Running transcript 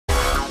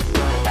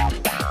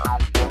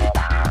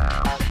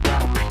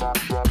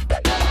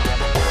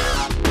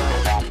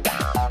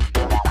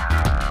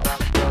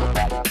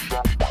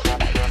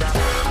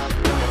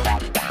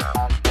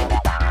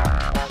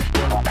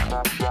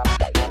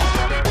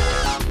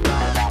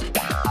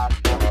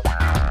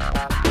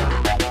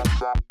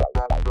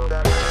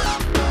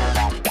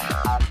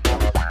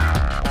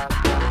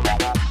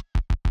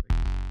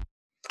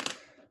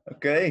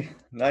Okay,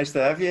 nice to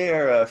have you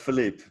here,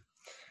 Philippe.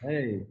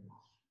 Hey,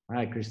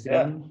 hi Yeah.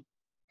 Christian.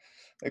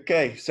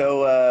 Okay, so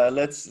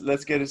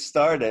let's get it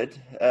started.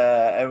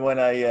 And when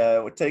I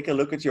take a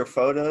look at your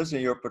photos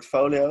and your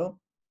portfolio,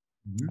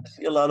 I Mhm.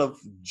 see a lot of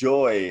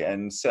joy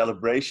and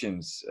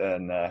celebrations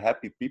and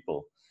happy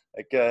people.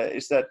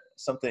 Is that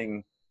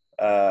something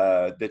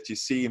that you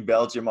see in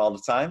Belgium all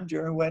the time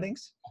during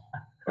weddings,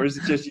 or is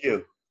it just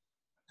you?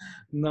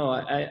 No,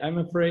 I'm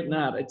afraid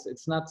not.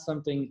 It's not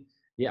something.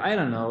 Yeah, I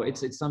don't know.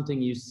 It's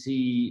something you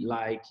see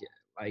like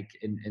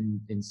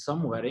in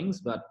some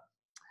weddings, but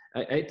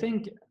I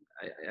think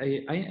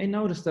I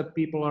noticed that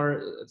people are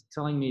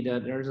telling me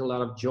that there's a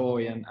lot of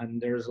joy and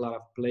there's a lot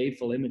of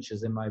playful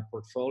images in my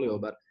portfolio,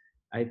 but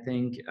I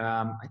think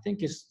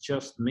it's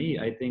just me.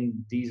 I think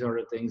these are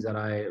the things that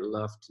I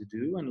love to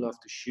do and love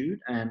to shoot,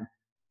 and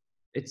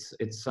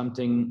it's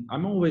something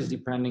I'm always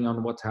depending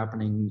on what's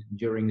happening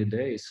during the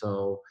day.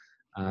 So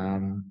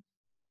um,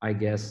 I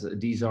guess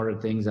these are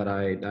the things that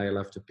I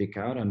love to pick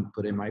out and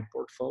put in my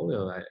portfolio.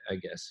 I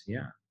guess,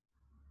 yeah,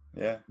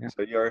 Yeah. yeah,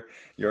 So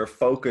you're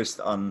focused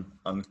on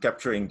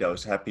capturing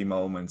those happy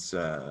moments,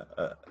 yeah.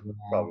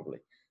 probably.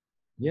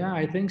 Yeah,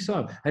 I think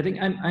so. I think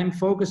I'm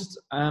focused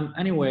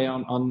anyway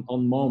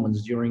on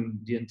moments during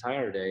the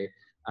entire day.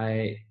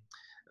 I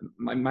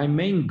my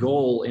main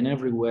goal in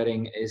every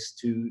wedding is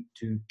to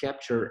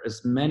capture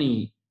as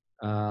many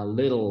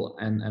little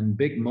and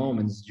big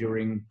moments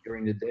during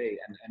the day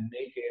and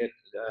make it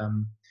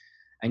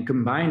and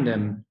combine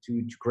them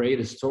to create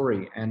a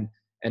story.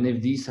 And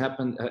if these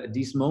happen,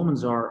 these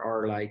moments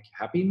are like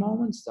happy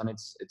moments, then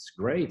it's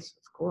great,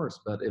 of course.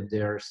 But if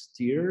there's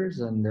tears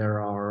and there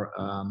are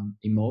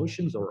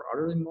emotions or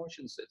other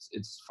emotions,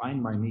 it's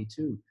fine by me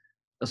too,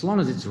 as long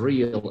as it's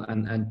real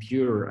and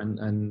pure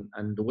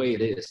and the way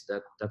it is.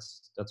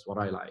 That's what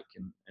I like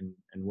in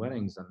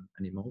weddings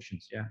and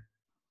emotions. Yeah.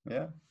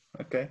 Yeah.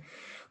 Okay.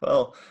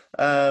 Well,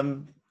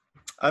 um,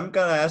 I'm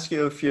gonna ask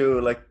you a few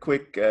like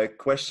quick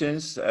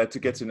questions to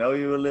get to know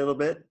you a little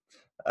bit.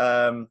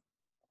 Um,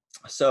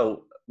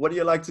 so, what do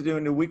you like to do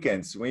in the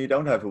weekends when you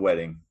don't have a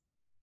wedding?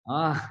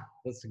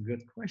 That's a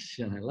good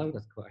question. I love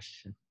that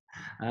question.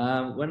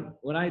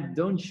 When I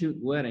don't shoot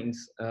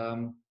weddings,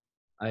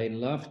 I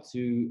love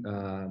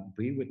to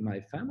be with my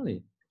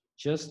family.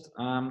 Just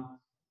when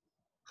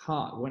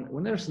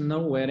there's no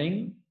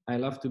wedding, I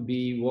love to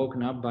be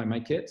woken up by my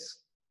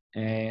kids,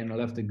 and I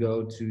love to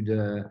go to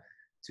the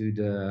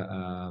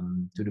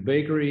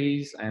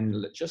bakeries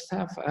and just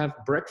have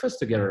breakfast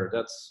together.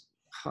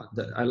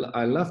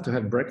 I love to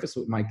have breakfast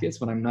with my kids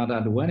when I'm not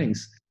at the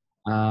weddings,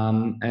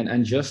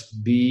 and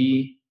just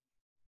be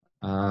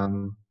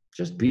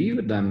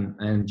with them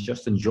and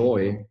just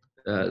enjoy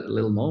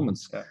little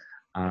moments. Yeah.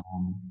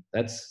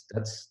 That's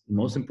the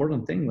most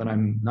important thing when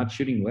I'm not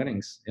shooting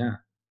weddings. Yeah.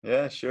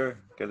 Yeah, sure.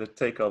 Gotta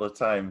take all the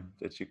time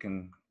that you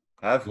can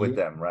have with Yeah.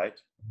 them, right?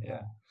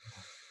 Yeah.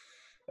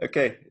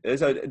 Okay.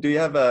 So, do you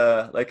have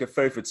a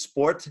favorite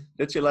sport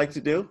that you like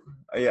to do?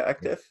 Are you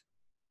active?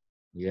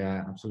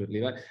 Yeah,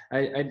 absolutely. But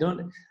I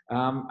don't.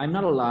 I'm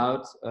not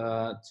allowed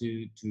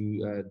to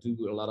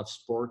do a lot of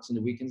sports in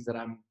the weekends that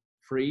I'm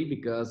free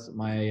because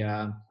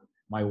my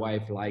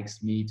wife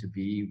likes me to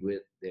be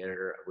with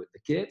the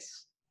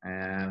kids,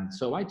 and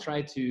so I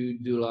try to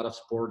do a lot of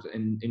sport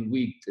in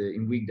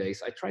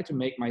weekdays. I try to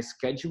make my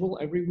schedule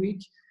every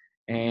week,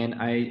 and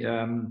I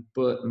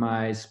put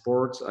my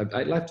sports. I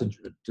like to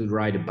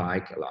ride a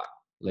bike a lot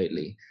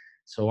lately.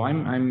 So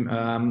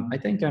I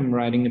think I'm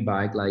riding a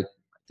bike like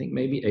think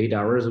maybe 8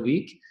 hours a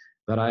week,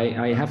 but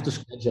I Uh, have to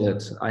schedule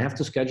it. I have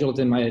to schedule it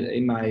in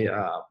my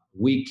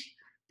week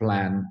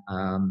plan.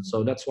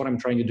 So that's what I'm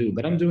trying to do.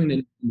 But I'm yeah. doing it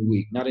in the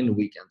week, not in the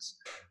weekends.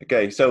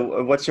 Okay. So,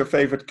 what's your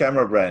favorite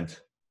camera brand?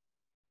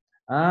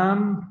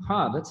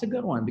 That's a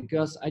good one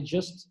because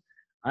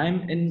I'm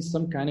in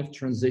some kind of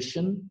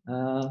transition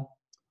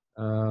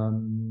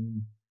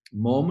um,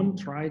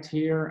 moment right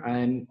here.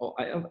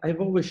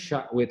 I've always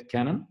shot with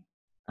Canon,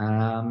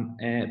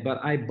 but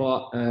I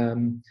bought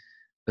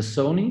a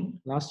Sony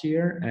last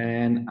year,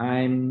 and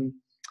I'm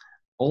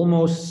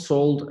almost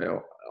sold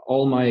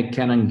all my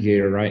Canon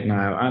gear right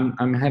now.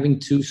 I'm having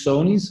two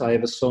Sonys. I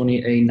have a Sony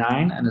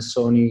A9 and a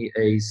Sony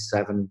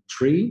A7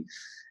 III,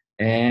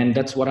 and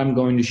that's what I'm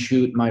going to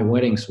shoot my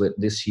weddings with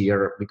this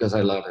year because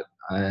I love it.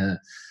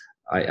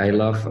 I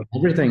love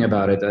everything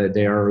about it.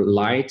 They are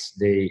light.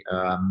 The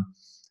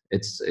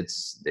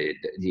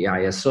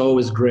ISO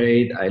is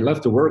great. I love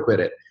to work with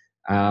it.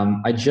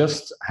 I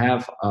just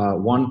have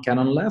one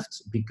Canon left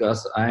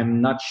because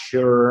I'm not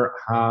sure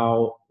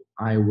how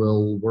I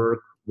will work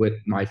with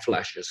my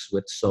flashes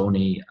with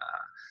Sony.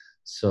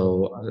 So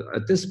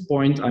at this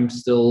point, I'm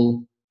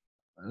still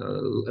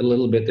a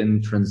little bit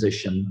in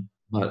transition.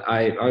 But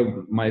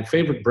my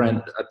favorite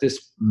brand at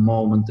this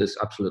moment is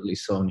absolutely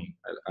Sony.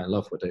 I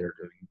love what they are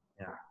doing.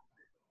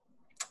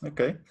 Yeah.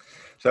 Okay.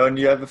 So, and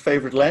you have a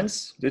favorite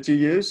lens that you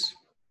use?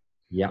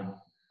 Yeah,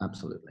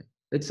 absolutely.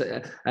 It's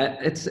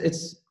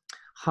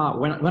hard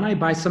when I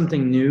buy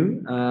something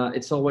new.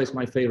 It's always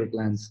my favorite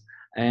lens.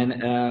 And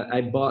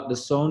I bought the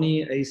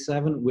Sony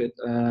A7 with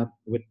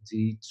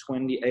the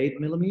 28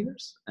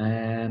 millimeters,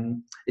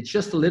 and it's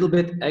just a little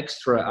bit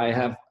extra.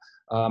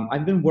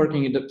 I've been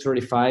working at the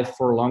 35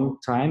 for a long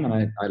time,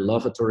 and I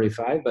love a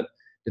 35, but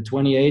the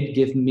 28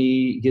 gives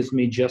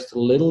me just a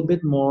little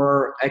bit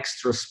more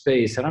extra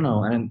space. I don't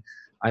know, and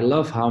I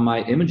love how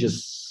my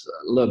images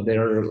look.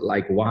 They're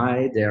like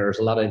wide. There's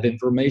a lot of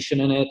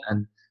information in it,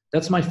 and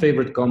that's my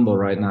favorite combo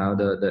right now.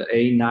 The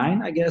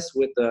A9, I guess,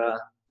 with the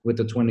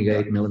Yeah.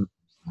 28 millimeters.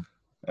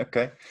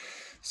 Okay.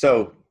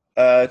 So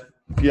if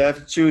you have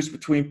to choose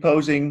between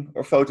posing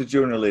or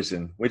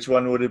photojournalism, which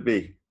one would it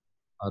be?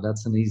 Oh,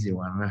 that's an easy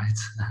one, right?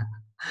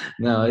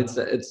 No, it's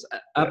Yeah.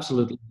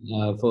 absolutely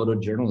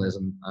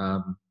photojournalism.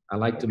 I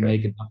like to Okay.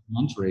 make a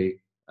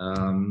documentary.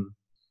 Um,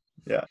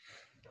 Yeah.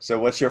 So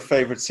what's your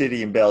favorite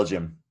city in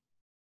Belgium?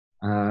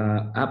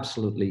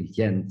 Absolutely,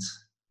 Ghent.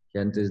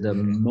 Ghent is the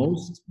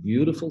most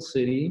beautiful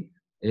city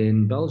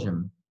in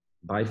Belgium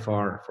by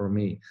far for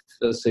me.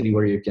 It's a city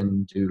where you can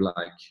do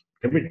like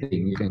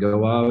everything. You can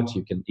go out,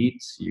 you can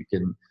eat, you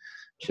can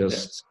Yeah.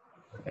 just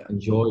Yeah.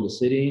 enjoy the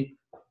city.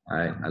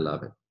 I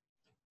love it.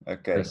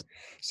 Okay. Best.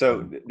 So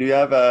do you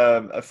have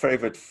a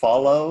favorite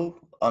follow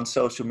on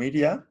social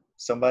media?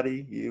 Somebody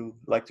you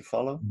like to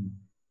follow?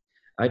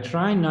 I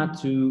try not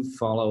to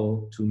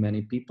follow too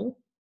many people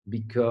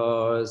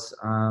because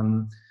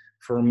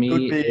for Could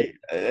me, be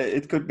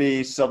it could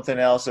be something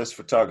else as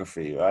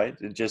photography, right?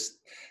 It just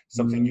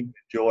something you mm,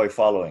 enjoy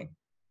following.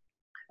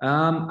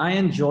 I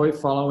enjoy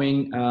following.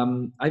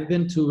 I've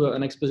been to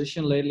an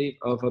exposition lately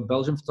of a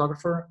Belgian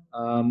photographer,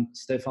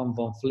 Stefan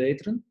van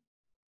Vleteren,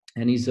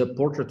 and he's a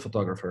portrait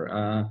photographer,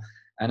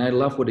 and I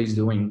love what he's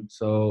doing.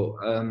 So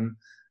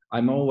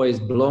I'm always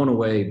blown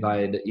away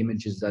by the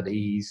images that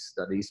he's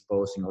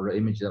posting, or the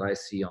image that I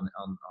see on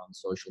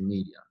social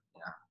media.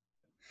 Yeah.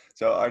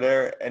 So are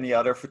there any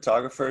other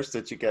photographers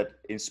that you get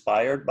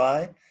inspired by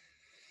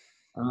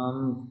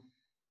Um,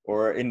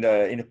 or in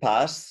the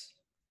past?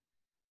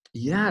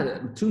 yeah,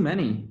 too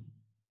many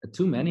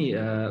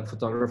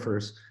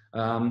photographers,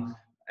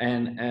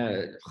 and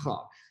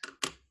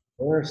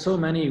there are so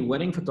many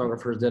wedding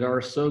photographers that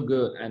are so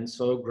good and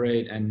so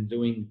great and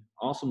doing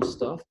awesome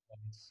stuff.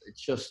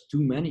 It's just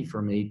too many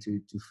for me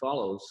to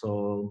follow.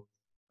 So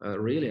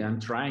really, I'm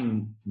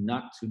trying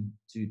not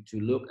to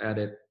look at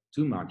it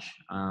too much.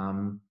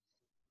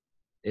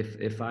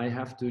 If I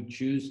have to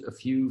choose a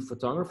few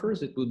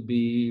photographers, it would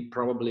be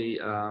probably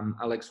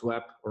Alex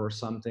Webb or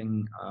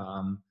something,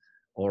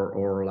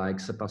 or like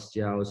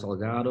Sebastião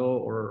Salgado,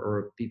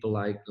 or people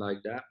like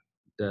that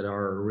that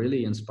are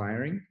really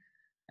inspiring.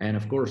 And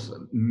of course,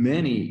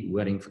 many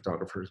wedding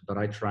photographers. But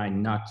I try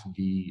not to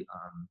be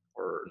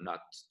or not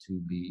to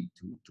be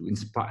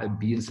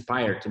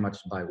inspired too much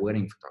by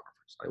wedding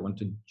photographers. I want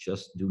to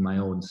just do my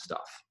own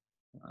stuff.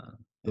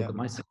 Look Yeah. at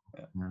myself.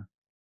 Yeah. Yeah.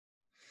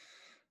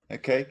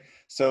 Okay.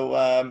 So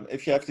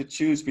if you have to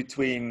choose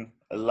between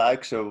a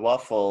Luikse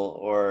waffle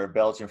or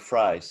Belgian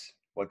fries,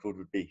 what would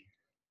it be?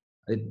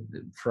 It,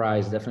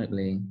 fries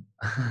definitely.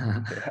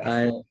 Yeah.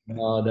 I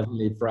no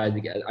definitely fries.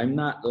 Because I'm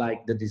not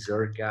like the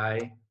dessert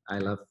guy. I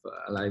love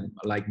I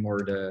like more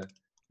the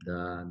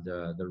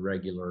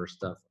regular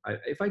stuff.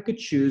 If I could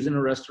choose in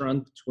a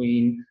restaurant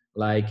between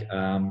like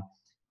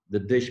the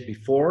dish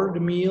before the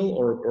meal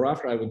or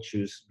after, I would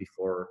choose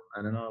before.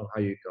 I don't know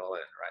how you call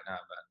it right now,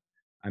 but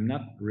I'm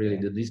not really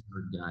Yeah. the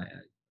dessert guy.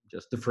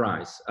 Just the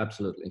fries,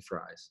 absolutely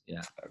fries.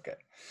 Yeah. Okay.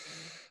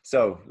 So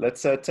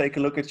let's take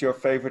a look at your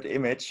favorite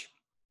image.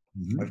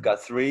 I've Hmm. got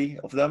three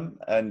of them,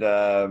 and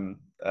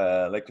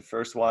like the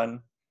first one,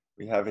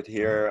 we have it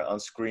here on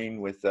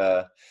screen with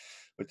the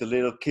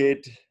little kid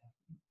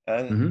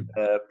Hmm.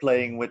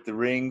 playing with the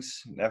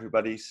rings, and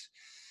everybody's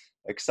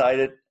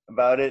excited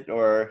about it,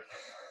 or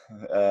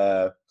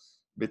a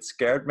bit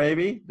scared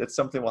maybe that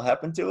something will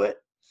happen to it.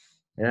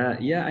 Yeah,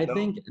 yeah. I So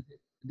think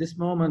this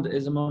moment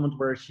is a moment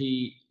where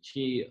she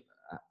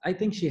I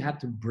think she had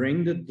to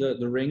bring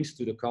the rings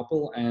to the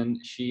couple, and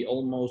she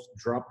almost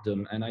dropped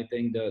them. And I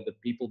think the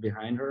people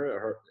behind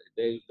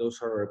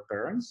those are her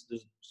parents.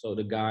 So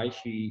the guy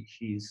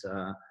she's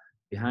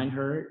behind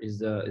her is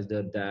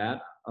the dad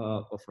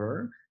of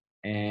her,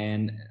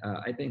 and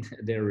I think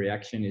their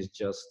reaction is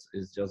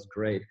just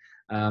great.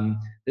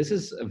 This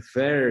is a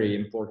very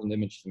important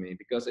image to me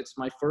because it's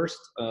my first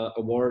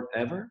award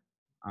ever.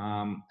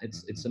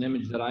 It's an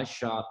image that I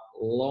shot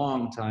a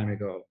long time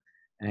ago,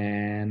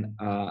 and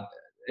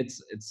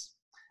it's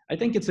I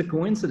think it's a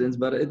coincidence,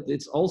 but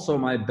it's also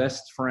my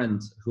best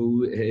friend who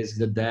is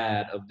the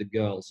dad of the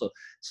girl.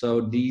 So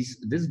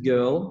this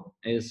girl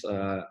is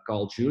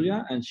called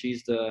Julia, and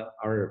she's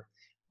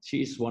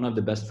one of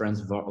the best friends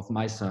of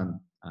my son.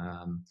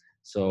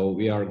 So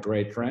we are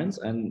great friends,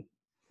 and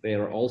they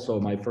are also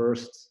my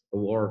first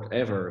award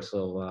ever. So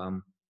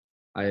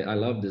I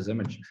love this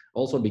image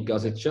also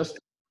because yeah, it's just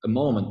a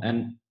moment, and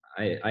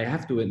I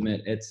have to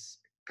admit it's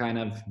kind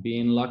of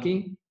being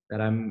lucky that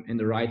I'm in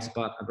the right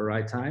spot at the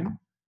right time.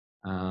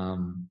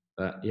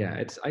 But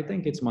yeah, I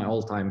think it's my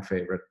all-time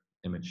favorite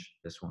image.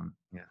 This one,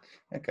 yeah.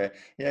 okay,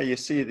 yeah, you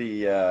see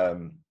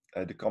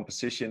the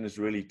composition is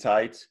really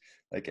tight.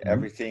 Like Mhm.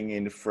 everything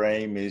in the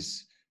frame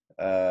is,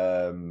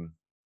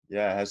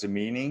 yeah, has a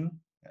meaning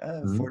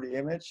Mhm. for the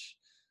image.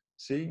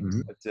 See,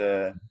 Mhm.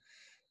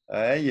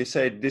 but you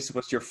say this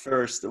was your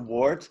first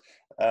award.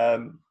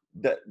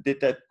 Did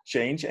that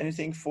change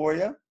anything for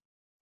you?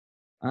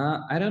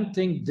 I don't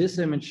think this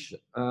image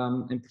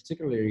in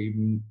particular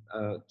even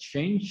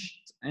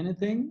changed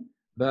anything,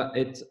 but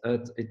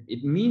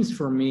it means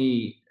for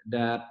me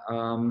that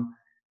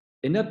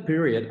in that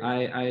period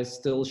I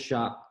still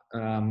shot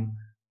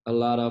a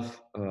lot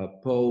of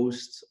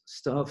post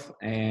stuff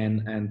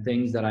and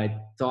things that I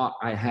thought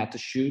I had to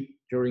shoot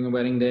during a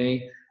wedding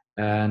day,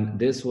 and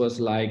this was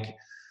like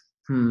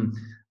hmm,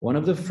 one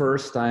of the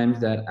first times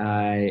that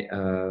I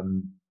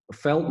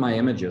felt my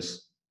images.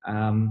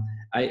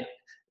 I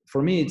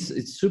For me,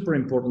 it's super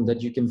important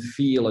that you can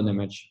feel an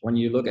image when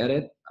you look at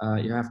it.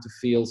 You have to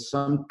feel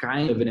some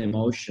kind of an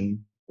emotion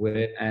with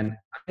it, and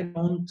I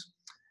don't.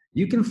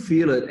 You can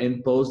feel it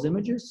in post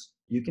images.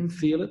 You can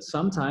feel it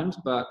sometimes,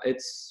 but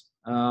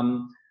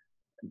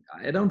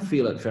I don't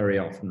feel it very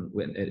often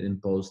when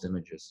in post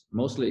images.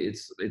 Mostly,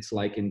 it's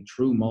like in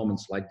true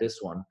moments like this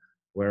one,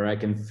 where I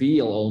can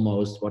feel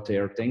almost what they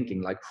are thinking.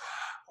 Like,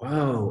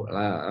 wow,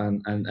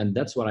 and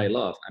that's what I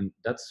love, and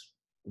that's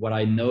what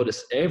I notice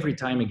every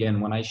time again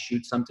when I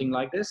shoot something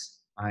like this.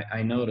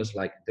 I notice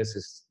like this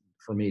is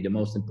for me the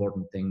most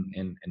important thing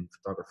in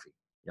photography.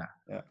 Yeah.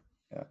 Yeah,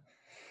 yeah.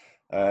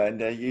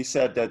 And you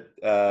said that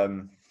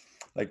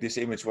like this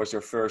image was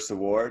your first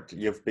award.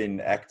 You've been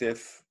active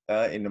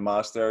in the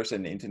Masters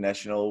and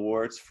international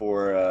awards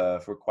for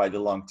quite a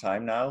long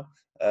time now.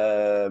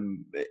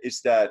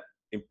 Is that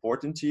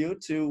important to you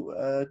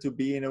to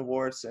be in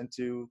awards and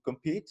to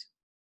compete?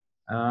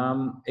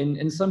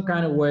 In some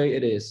kind of way,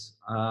 it is.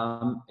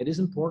 It is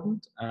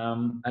important,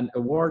 and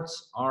awards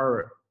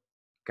are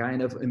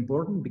kind of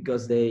important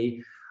because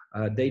they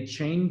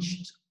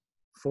changed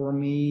for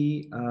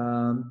me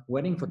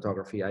wedding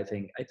photography. I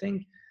think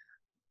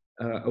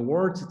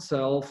awards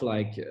itself,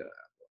 like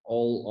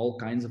all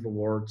kinds of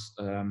awards,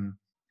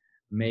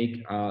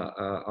 make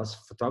us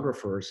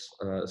photographers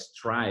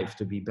strive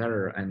to be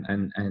better,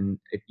 and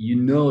you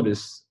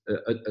notice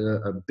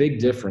a big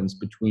difference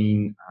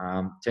between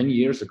 10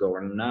 years ago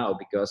and now,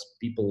 because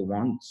people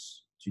want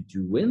to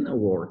win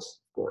awards,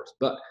 of course,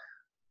 but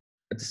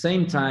at the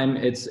same time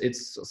it's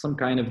some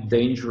kind of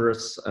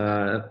dangerous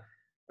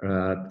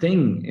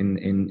thing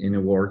in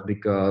awards,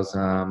 because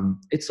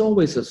it's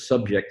always a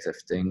subjective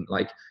thing.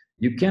 Like,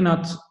 you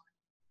cannot,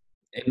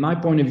 in my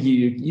point of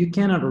view, you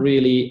cannot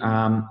really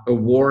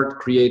award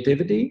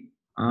creativity,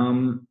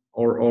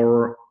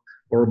 or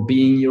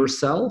being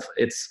yourself.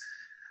 It's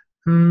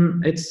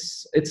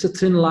a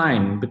thin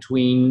line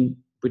between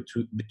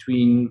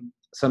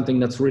something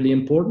that's really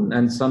important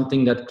and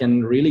something that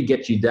can really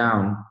get you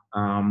down.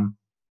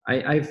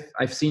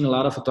 I've seen a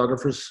lot of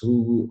photographers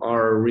who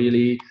are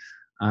really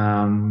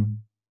um,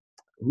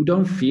 who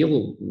don't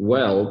feel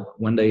well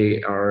when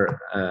they are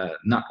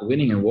not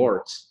winning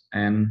awards,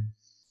 and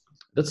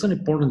that's an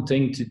important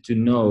thing to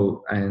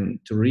know and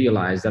to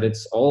realize, that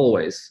it's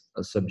always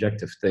a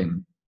subjective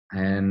thing.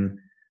 And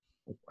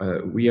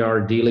we are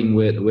dealing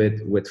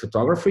with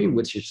photography,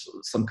 which is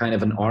some kind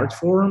of an art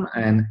form,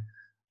 and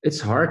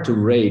it's hard to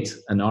rate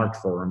an art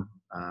form.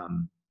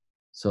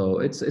 So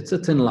it's a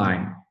thin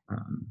line.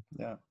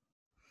 Yeah.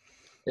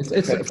 It's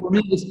Okay. for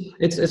me.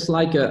 It's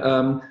like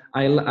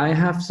I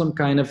have some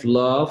kind of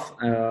love.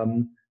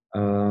 Um,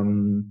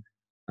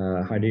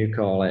 how do you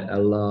call it? A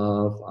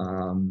love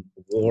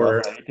Love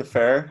war hate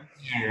affair.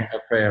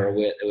 affair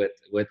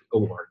with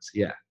awards.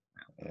 Yeah.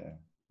 Yeah.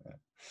 Yeah.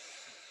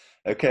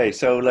 Okay,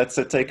 so let's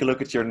take a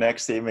look at your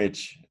next image.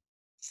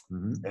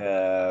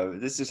 Mhm.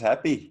 This is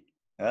happy.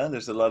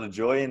 There's a lot of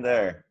joy in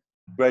there.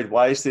 Great.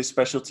 Why is this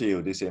special to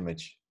you, this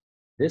image?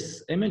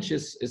 This image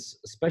is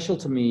special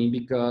to me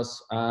because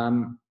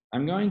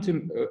I'm going to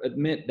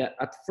admit that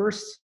at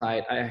first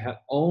sight I had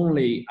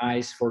only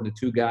eyes for the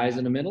two guys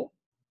in the middle.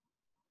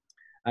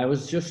 I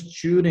was just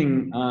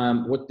shooting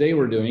what they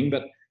were doing,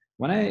 but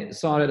when I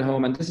saw it at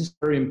home, and this is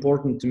very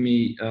important to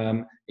me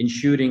in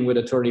shooting with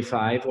a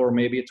 35 or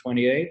maybe a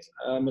 28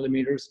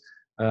 millimeters,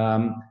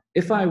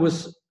 if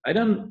I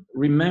don't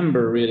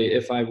remember really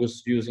if I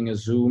was using a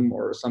zoom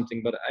or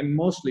something, but I'm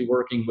mostly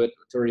working with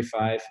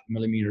 35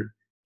 millimeter,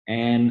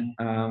 and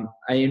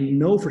I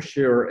know for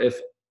sure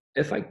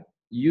if I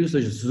use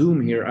a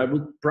zoom here, I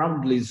would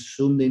probably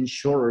zoom in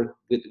short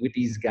with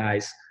these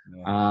guys.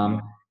 Yeah.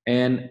 Um,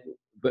 and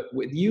but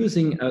with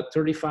using a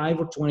 35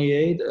 or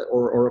 28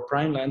 or a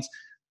prime lens,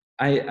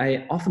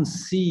 I often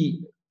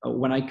see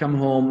when I come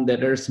home that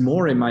there's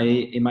more in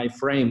my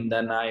frame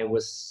than I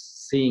was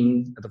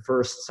seeing at the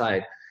first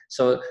sight.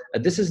 So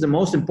this is the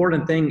most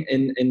important thing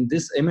in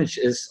this image,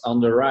 is on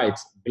the right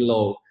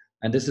below,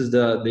 and this is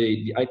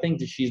the I think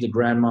that she's the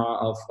grandma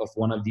of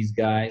one of these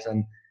guys,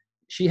 and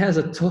she has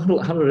a total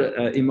other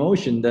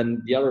emotion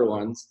than the other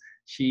ones.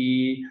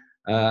 She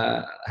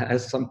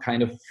has some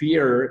kind of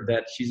fear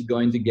that she's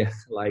going to get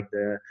like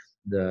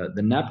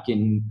the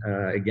napkin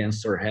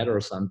against her head or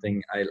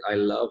something. I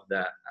love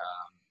that.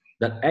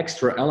 that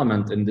extra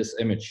element in this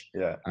image.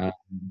 Yeah.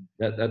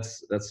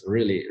 That's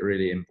really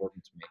really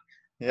important to me,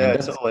 Yeah, and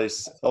it's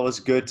that's always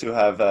good to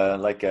have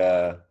like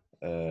a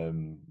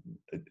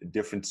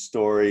different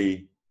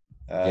story,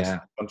 yeah.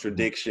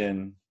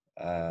 contradiction,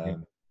 Yeah.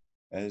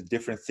 um,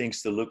 different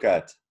things to look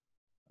at.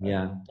 Uh,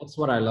 Yeah, that's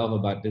what I love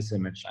about this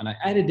image, and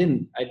I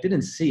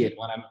didn't see it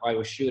when I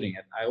was shooting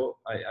it.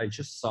 I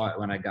just saw it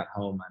when I got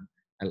home, and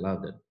I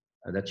loved it.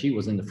 That she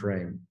was in the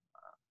frame.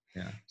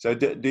 Yeah, so,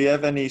 do you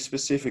have any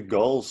specific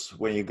goals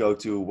when you go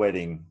to a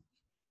wedding?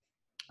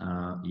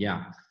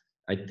 yeah.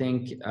 I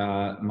think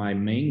my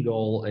main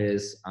goal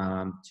is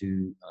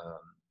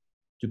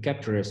to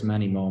capture as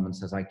many moments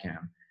as I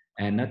can,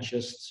 and not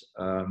just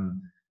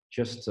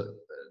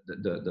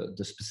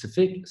the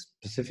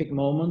specific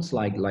moments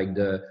like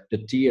the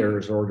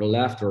tears or the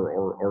laughter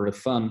or the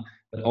fun,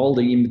 but all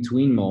the in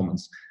between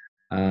moments,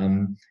 um,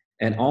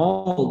 and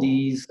all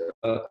these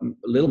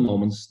little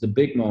moments, the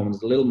big moments,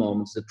 the little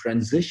moments, the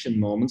transition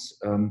moments.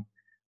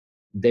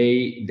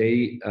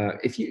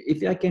 If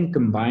I can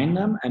combine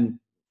them and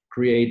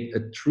create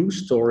a true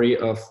story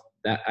of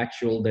that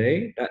actual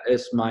day, that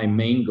is my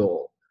main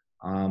goal.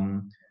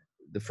 um,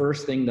 the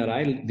first thing that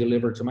I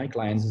deliver to my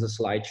clients is a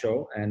slideshow,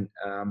 and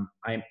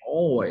I'm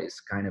always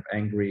kind of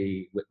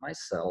angry with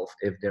myself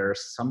if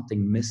there's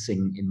something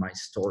missing in my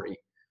story,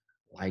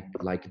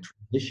 like a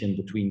transition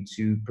between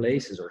two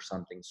places or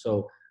something. So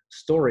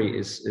story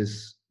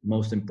is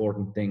most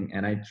important thing,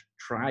 and I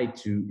try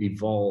to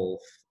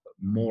evolve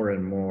more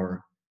and more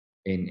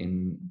in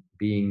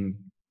being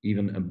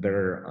even a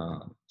better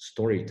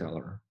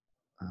storyteller.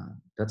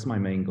 That's my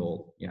main goal.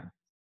 Yeah.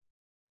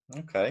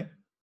 Okay,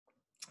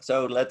 so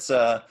let's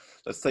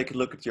take a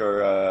look at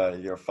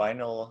your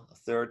final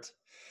third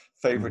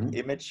favorite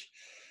Hmm. image,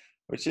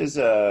 which is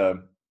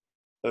a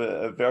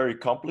very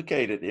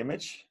complicated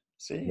image.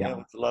 See, Yeah.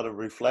 with a lot of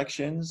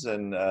reflections,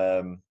 and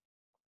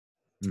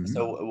Hmm.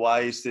 so why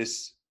is this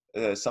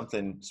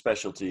something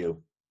special to you?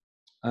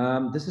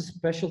 This is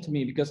special to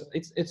me because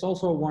it's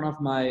also one of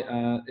my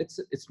it's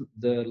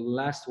the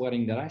last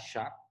wedding that I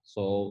shot.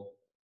 So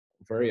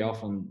very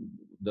often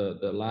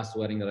the last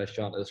wedding that I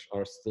shot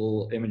are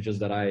still images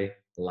that I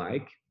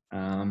like.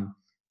 Um,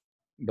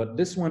 but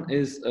this one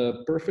is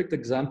a perfect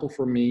example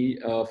for me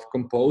of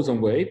compose and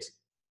wait.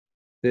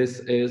 This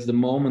is the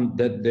moment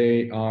that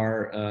they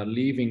are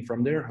leaving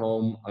from their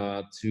home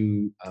to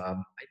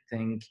I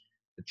think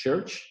the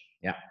church.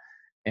 Yeah,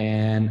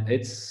 and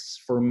it's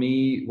for me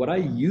what I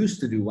used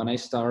to do when I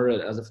started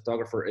as a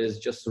photographer is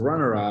just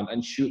run around and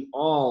shoot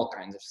all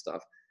kinds of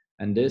stuff.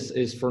 And this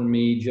is for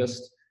me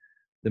just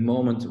the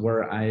moment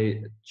where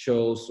I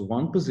chose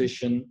one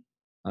position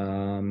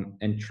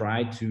and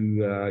try to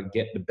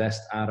get the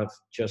best out of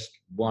just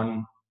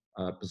one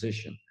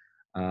position.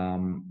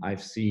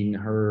 I've seen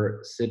her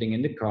sitting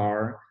in the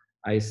car.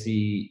 I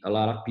see a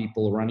lot of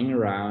people running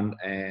around,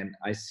 and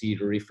I see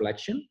the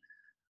reflection.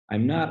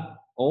 I'm not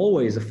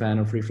always a fan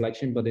of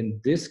reflection, but in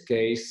this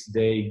case,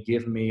 they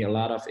give me a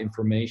lot of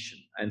information.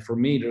 And for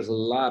me, there's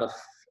a lot of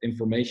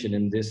information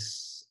in this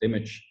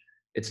image.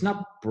 It's not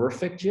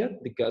perfect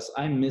yet because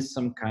I miss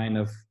some kind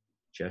of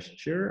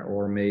gesture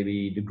or maybe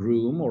the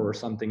groom or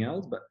something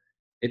else, but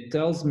it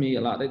tells me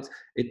a lot.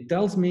 It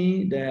tells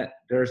me that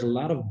there's a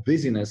lot of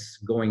busyness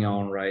going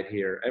on right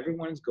here.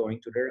 Everyone's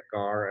going to their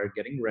car or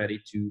getting ready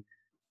to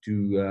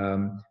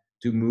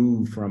to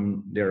move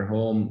from their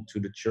home to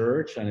the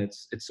church, and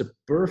it's a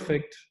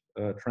perfect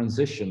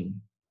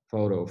transition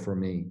photo for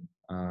me.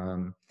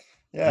 Um,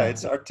 Yeah, yeah.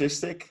 it's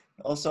artistic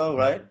also,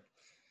 right?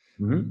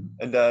 Mhm.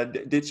 And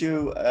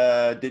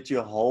did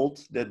you hold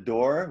the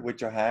door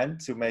with your hand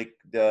to make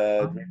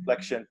the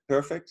reflection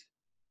perfect?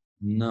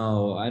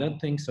 No, I don't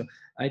think so.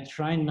 I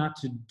try not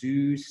to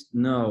do,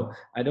 no,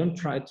 I don't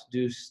try to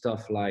do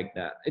stuff like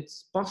that.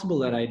 It's possible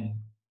that I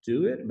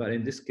do it, but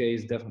in this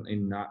case, definitely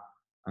not.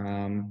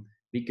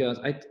 Because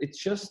it's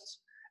just,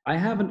 I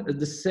haven't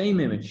the same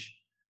image.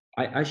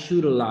 I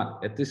shoot a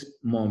lot at this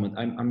moment.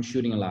 I'm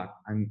shooting a lot.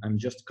 I'm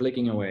just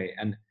clicking away.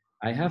 And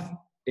I have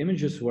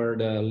images where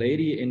the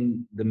lady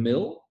in the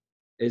middle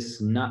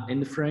is not in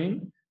the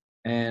frame,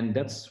 and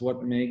that's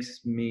what makes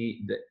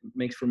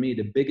for me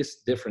the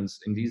biggest difference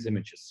in these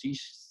images.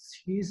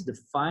 She's the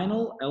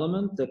final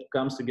element that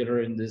comes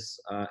together in this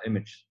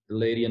image, the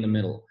lady in the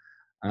middle.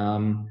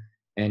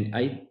 And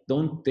I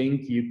don't think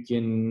you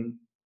can,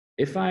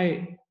 if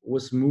I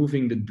was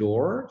moving the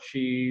door,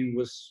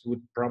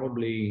 would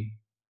probably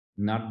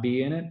not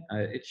be in it.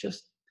 It's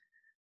just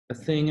a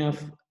thing of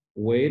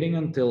waiting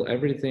until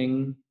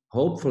everything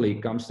hopefully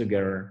comes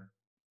together,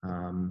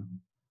 um,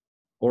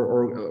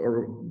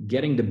 or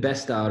getting the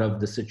best out of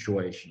the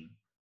situation.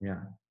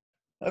 Yeah.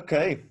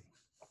 Okay,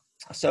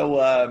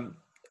 so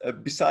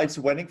besides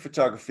wedding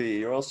photography,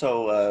 you're also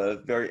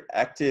very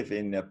active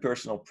in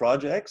personal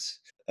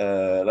projects.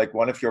 Like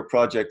one of your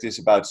projects is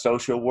about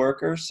social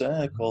workers,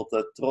 called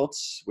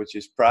Trots, which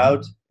is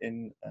proud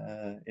in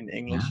Yeah.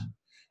 English.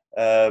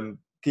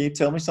 Can you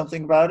tell me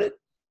something about it?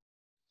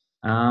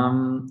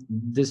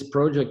 This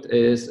project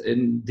is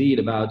indeed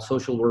about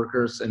social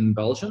workers in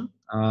Belgium,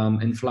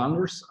 in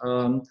Flanders.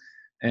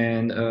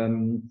 And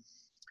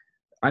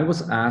I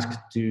was asked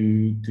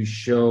to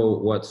show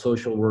what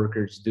social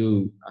workers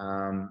do,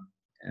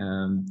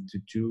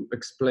 to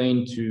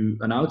explain to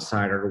an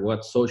outsider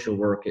what social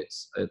work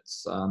is.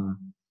 It's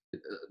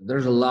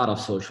there's a lot of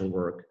social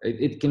work.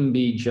 It can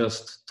be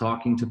just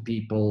talking to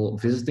people,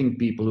 visiting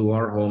people who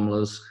are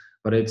homeless,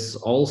 but it's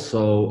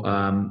also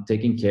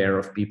taking care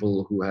of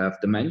people who have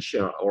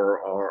dementia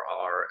or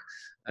are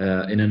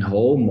in a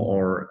home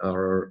or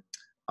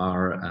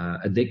are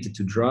addicted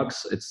to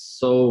drugs. It's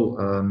so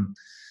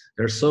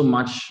there's so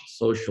much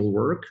social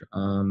work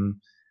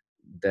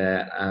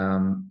that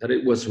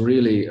it was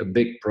really a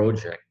big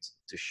project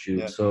to shoot.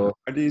 Yeah. So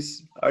Are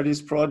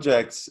these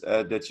projects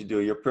that you do,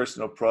 your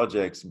personal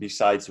projects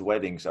besides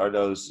weddings, are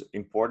those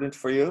important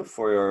for you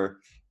for your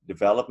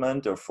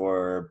development or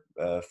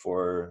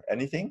for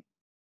anything?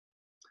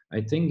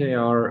 I think they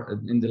are,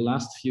 in the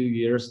last few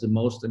years, the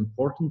most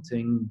important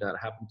thing that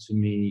happened to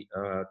me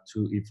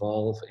to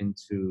evolve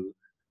into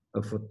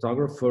a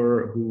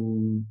photographer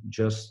who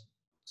just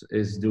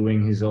is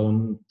doing his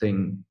own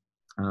thing.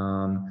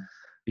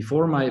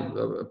 Before my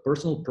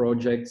personal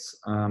projects,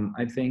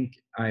 I think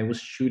I was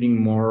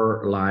shooting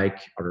more like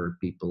other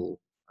people.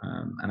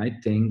 And I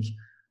think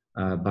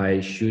by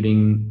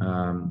shooting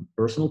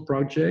personal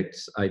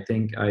projects, I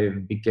think I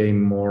became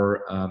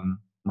more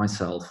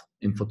myself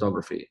in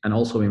photography and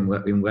also in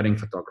wedding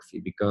photography,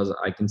 because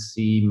I can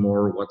see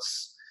more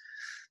what's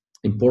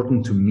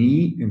important to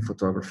me in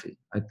photography.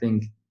 I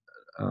think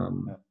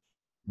Yeah.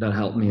 that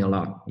helped me a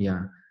lot.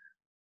 Yeah,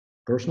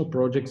 personal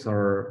projects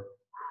are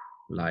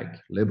like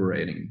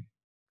liberating,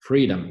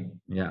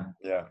 freedom. Yeah.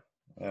 Yeah.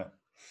 Yeah.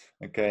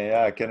 Okay.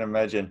 Yeah, I can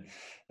imagine.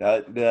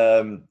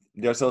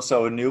 There's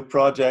also a new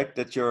project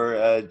that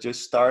you're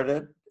just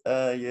started.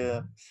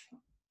 Yeah.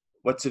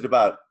 What's it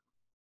about?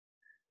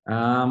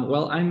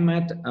 Well, I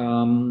met a,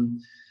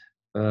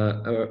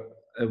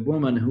 a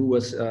woman who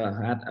was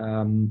had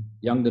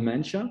young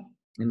dementia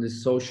in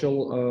this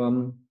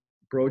social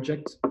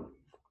project,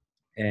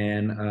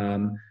 and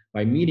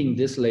by meeting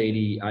this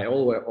lady, I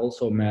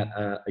also met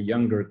a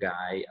younger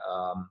guy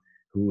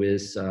who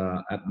is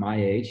at my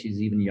age.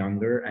 He's even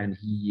younger, and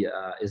he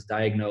is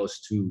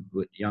diagnosed too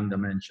with young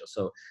dementia.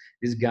 So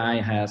this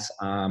guy has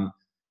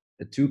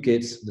two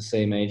kids the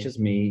same age as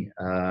me.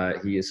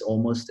 He is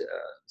almost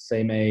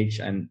same age,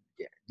 and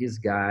yeah, this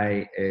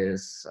guy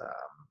is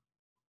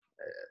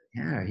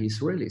yeah,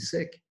 he's really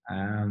sick.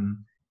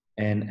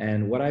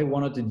 And what I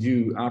wanted to do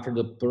after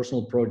the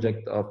personal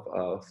project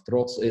of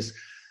Trots is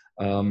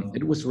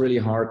it was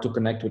really hard to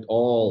connect with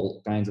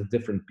all kinds of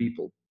different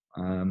people.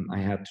 I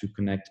had to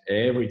connect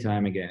every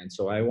time again.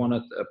 So I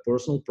wanted a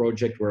personal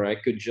project where I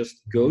could just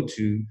go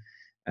to,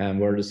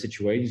 where the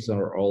situations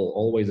are all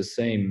always the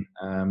same.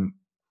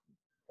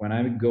 When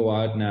I go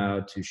out now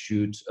to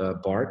shoot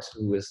Bart,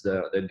 who is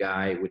the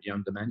guy with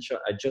young dementia,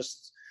 I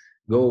just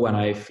go when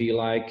I feel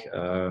like.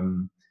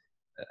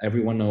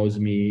 Everyone knows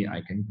me. I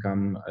can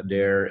come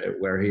there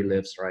where he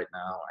lives right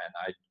now, and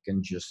I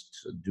can just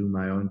do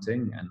my own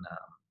thing. And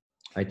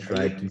I Are you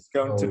try to just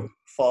going to show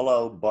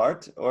follow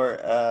Bart, or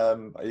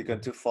are you going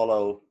to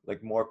follow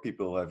like more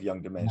people who have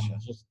young dementia?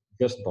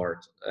 just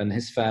Bart and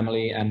his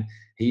family. And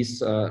he's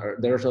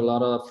there's a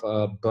lot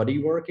of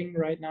buddy working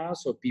right now,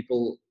 so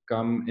people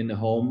come in the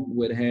home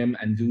with him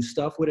and do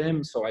stuff with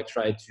him. So I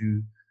try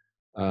to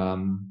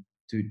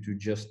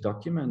just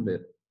document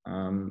it.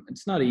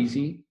 It's not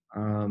easy,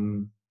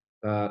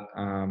 but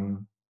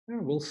yeah,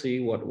 we'll see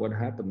what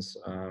happens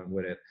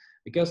with it.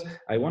 Because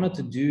I wanted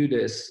to do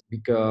this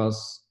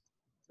because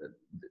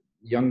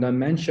young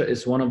dementia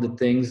is one of the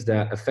things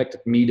that affected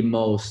me the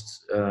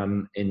most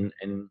in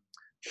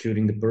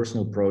shooting the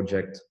personal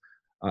project.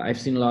 I've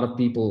seen a lot of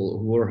people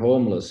who are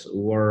homeless,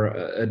 who are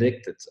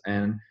addicted,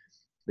 and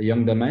the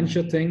young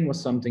dementia thing was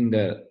something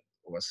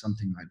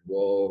like,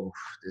 whoa,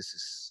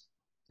 this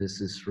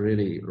is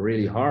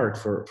really hard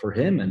for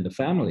him and the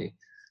family.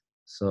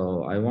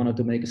 So I wanted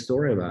to make a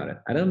story about it.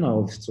 I don't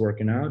know if it's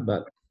working out,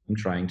 but I'm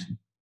trying to.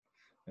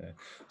 Yeah.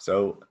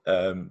 So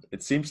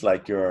it seems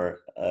like you're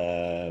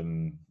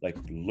like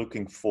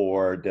looking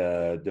for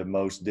the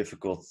most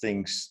difficult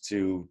things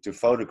to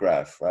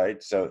photograph,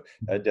 right? So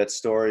that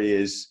story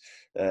is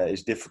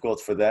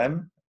difficult for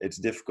them. It's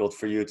difficult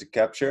for you to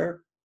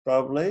capture,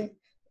 probably,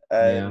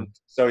 Yeah, and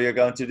so you're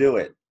going to do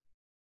it.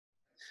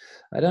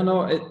 I don't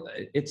know.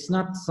 It's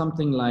not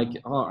something like,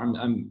 oh,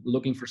 I'm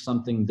looking for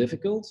something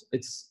difficult.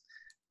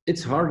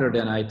 It's harder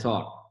than I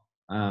thought.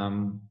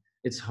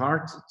 It's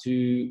hard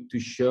to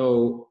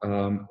show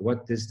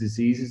what this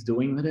disease is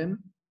doing with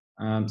him.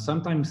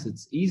 Sometimes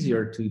it's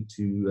easier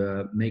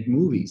to make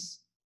movies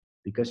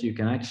because you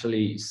can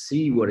actually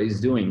see what he's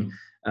doing.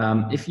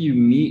 If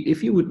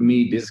you would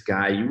meet this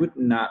guy, you would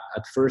not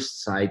at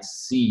first sight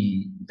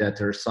see that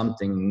there's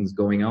something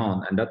going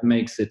on, and that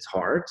makes it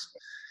hard.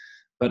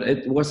 But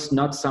it was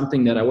not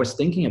something that I was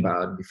thinking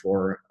about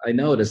before. I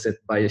noticed it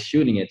by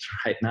shooting it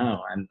right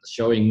now and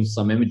showing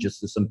some images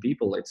to some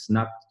people. It's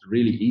not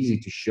really easy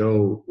to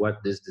show what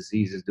this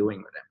disease is doing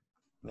with them.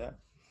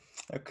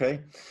 Yeah. Okay.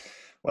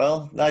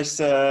 Well, nice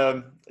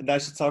to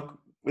talk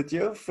with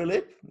you,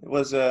 Philippe. It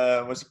was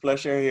a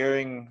pleasure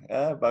hearing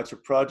about your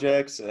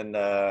projects and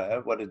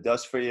what it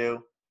does for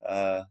you.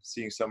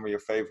 Seeing some of your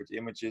favorite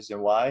images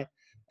and why.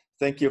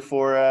 Thank you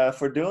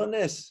for doing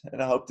this,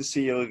 and I hope to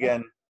see you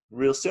again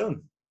real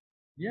soon.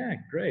 Yeah,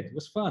 great. It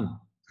was fun.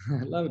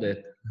 I loved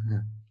it.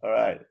 All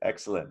right,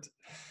 excellent.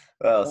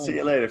 Well, see you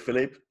Thanks. later,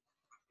 Philippe.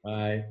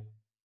 Bye.